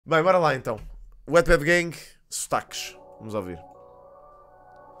Bem, bora lá então. Wet Bad Gang, Sotaques. Vamos ouvir.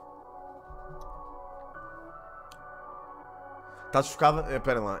 Está desfocada?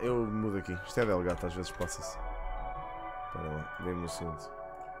 Esperem lá, eu mudo aqui. Isto é delgado, às vezes passa-se. Esperem lá, dê-me um segundo.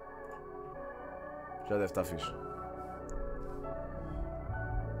 Já deve estar fixe.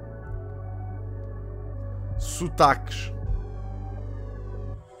 Sotaques.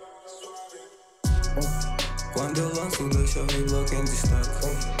 Quando eu lanço, deixa eu vir bloco em destaque.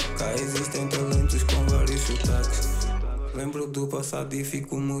 Cá existem talentos com vários sotaques. Lembro do passado e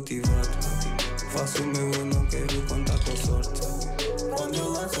fico motivado. Faço o meu, eu não quero contar com a sorte. Quando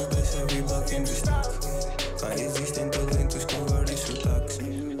eu lanço, deixa eu vir bloco em destaque. Cá existem talentos com vários sotaques.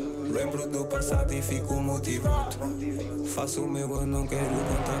 Lembro do passado e fico motivado. Faço o meu, eu não quero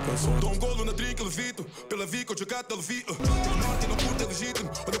contar com a sorte. Dou um golo na trinca, levito. Pela vica, eu jogar televito. Pelo norte, não curto, é legítimo.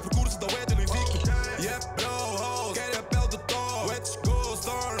 Olha o percurso da web, no invicto. Yep, bro, quero a pele do Thor. Let's go,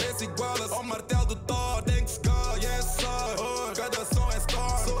 star. Esse iguala ao martelo do Thor. Tem que scar, yes, sir. Cada som é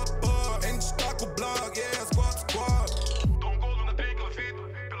star. Em destaque o blog, yeah, squad. Dou um golo na trinca, levito.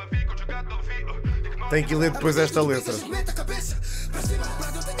 Pela vica, eu jogar televito. Tem que ler depois esta letra.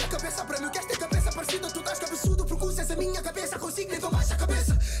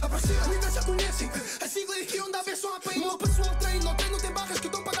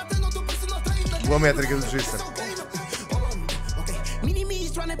 Boa métrica do Gista.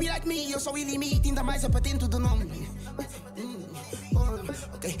 Eu sou ilimite, ainda mais a patente do nome.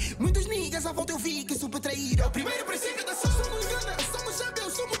 Muitos niggas à volta eu vi que subtraíram. O primeiro princípio da ação, não engana. Somos champion,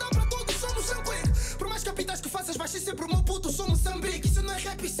 sou mudar para todos, somos Moçambique. Por mais capitais que faças, vais ser sempre o meu puto, sou Moçambique. Isso não é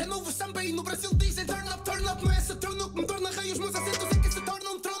rap, isso é novo samba. E no Brasil dizem turn up, não é esse trono que me torna rei. Os meus acentos é que se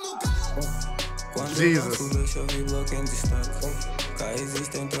tornam trono. Quando eu lanço, deixa eu vir bloco em destaque. Cá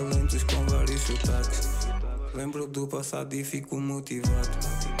existem talentos com vários sotaques. Lembro do passado e fico motivado.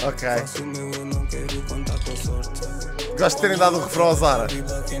 Ok. Faço o meu, eu não quero contar com a sorte. Gosto de terem dado o refrão ao Zara.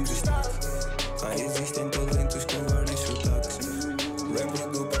 Cá existem talentos com vários sotaques.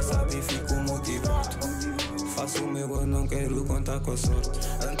 Lembro do passado e fico motivado. Faço o meu, eu não quero contar com a sorte.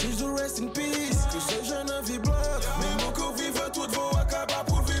 Antes do rest in peace, que seja na V-Block. Mesmo que eu viva tudo, vou acabar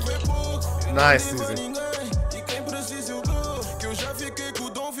por viver pouco. Nice, Não easy. e quem precisa eu dou. Que eu já fiquei com o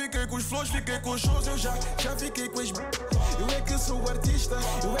dom, fiquei com os flows, fiquei com os shows. Eu já fiquei com as eu é que sou artista,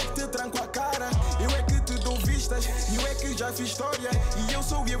 eu é que te tranco a cara. Eu é que te dou vistas, eu é que já fiz história. E eu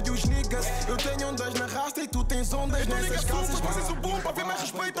sou eu e os niggas. Eu tenho ondas na rasta e tu tens ondas nessas calças. Mas isso bom para ver mais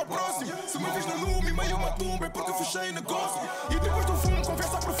respeito ao próximo. Se me vis no lume, meio uma tumba, é porque fechei negócio. E depois do fumo,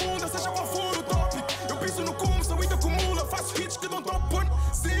 conversa profunda, seja qual for o tópico. Eu piso no cume, sou ainda acumula, faço hits que dão top one.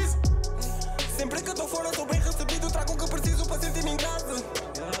 Cis. Sempre que eu tô fora, sou bem recebido. Trago o que preciso para sentir-me em casa.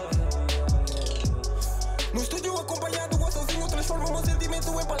 No estúdio acompanhado ou sozinho, transformo o meu sentimento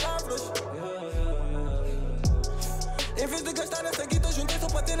em palavras. Em vez de gastar essa guita, juntei só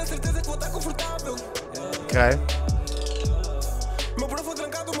para ter a certeza que vou estar confortável. Ok. Meu bro foi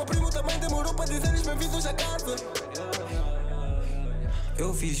trancado, meu primo também demorou para dizer-lhes bem-vindos a casa.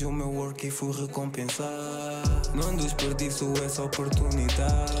 Eu fiz o meu work e fui recompensar. Não desperdiço essa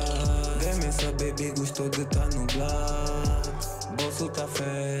oportunidade. Dê-me essa baby, gostou de estar no black. Bolso tá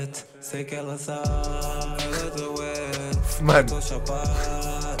fat, sei que ela sabe. Ela tá wet, Mano, tô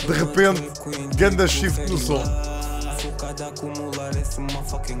chapado. de repente, ganda shift no som. Focada a acumular esse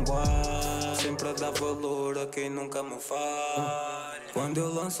motherfucking guar. Sempre a dar valor a quem nunca me falha. Quando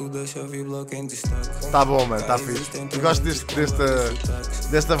eu lanço, deixa eu vir bloco em destaque. Tá bom, mano, tá fixe. Eu gosto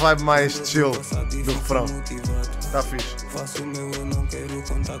desta vibe mais chill do refrão. Tá fixe. Faço o meu, eu não quero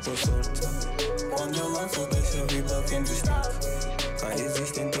contar com a sorte. Quando eu lanço, deixa eu vir bloco em destaque. Cá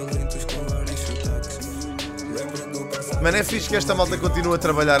existem talentos com vários sotaques. Lembro do passado. Mano, é fixe que esta malta continue a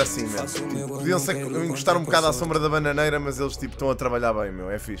trabalhar assim, mano. Podiam-se encostar um bocado à sombra da bananeira, mas eles tipo estão a trabalhar bem, meu,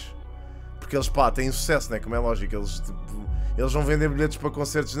 é fixe. Porque eles, pá, têm sucesso, né? Como é lógico, eles vão vender bilhetes para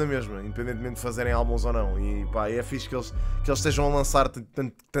concertos na mesma, independentemente de fazerem álbuns ou não. E pá, é fixe que eles estejam a lançar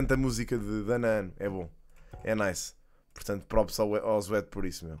tanta música de ano a ano, é bom, é nice. Portanto, props ao Wet por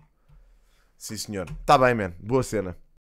isso, meu. Sim senhor, tá bem, man, boa cena.